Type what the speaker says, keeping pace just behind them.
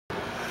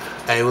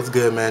Hey, what's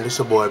good, man? This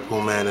your boy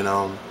Pooh, man, and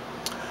I'm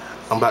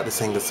about to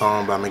sing a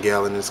song by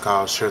Miguel, and it's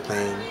called Sure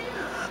Thing.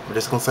 I'm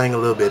just gonna sing a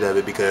little bit of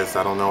it because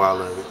I don't know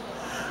all of it,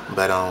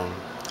 but I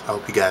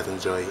hope you guys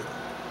enjoy it.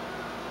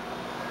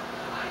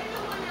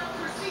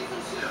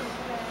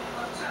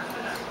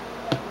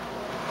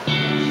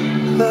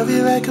 Love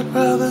you like a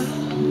brother,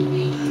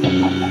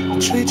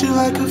 treat you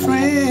like a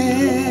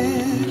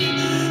friend,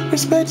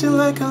 respect you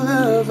like a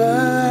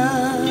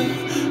lover.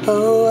 Oh,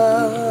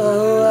 oh,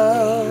 oh, oh.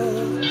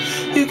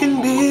 You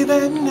can be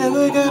that,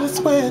 never gotta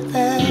sweat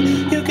that.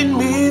 You can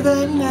be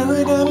that,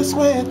 never gotta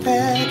sweat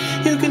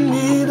that. You can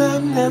be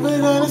that, never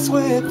gotta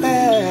sweat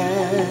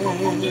that.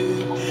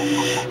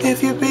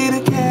 If you be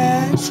the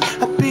cash,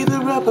 I'll be the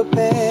rubber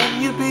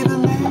band. You be the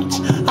match,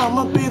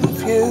 I'ma be the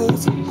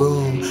fuse.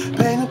 Boom,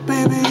 paint it,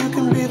 baby, you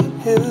can be the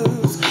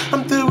muse.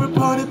 I'm the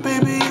reporter,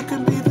 baby, you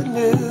can be the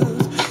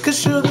news.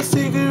 Cause you're the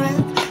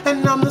cigarette,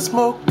 and I'm the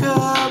smoker.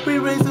 We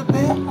raise a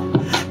bet,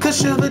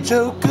 cause you're the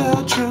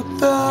joker. Truth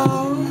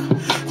though,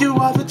 you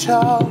are the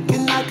chalk,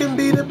 and I can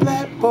be the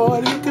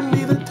blackboard. You can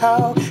be the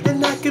talk,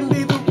 and I can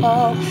be the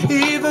wall.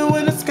 Even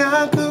when the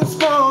sky comes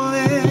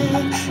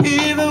falling,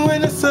 even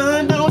when the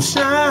sun don't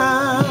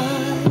shine,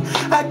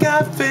 I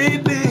got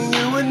faith in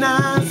you and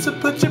I. So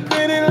put your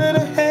pretty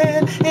little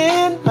hand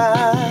in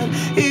mine.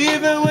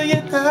 Even when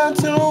you're down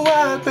to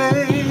wide,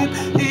 babe,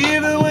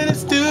 even when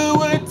it's do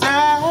or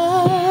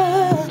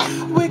die,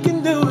 we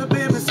can do it,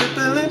 baby,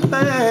 simple and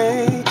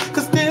plain.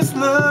 Cause this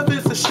love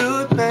is a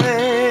sure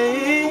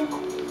thing.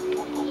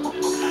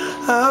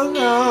 Oh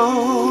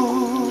no.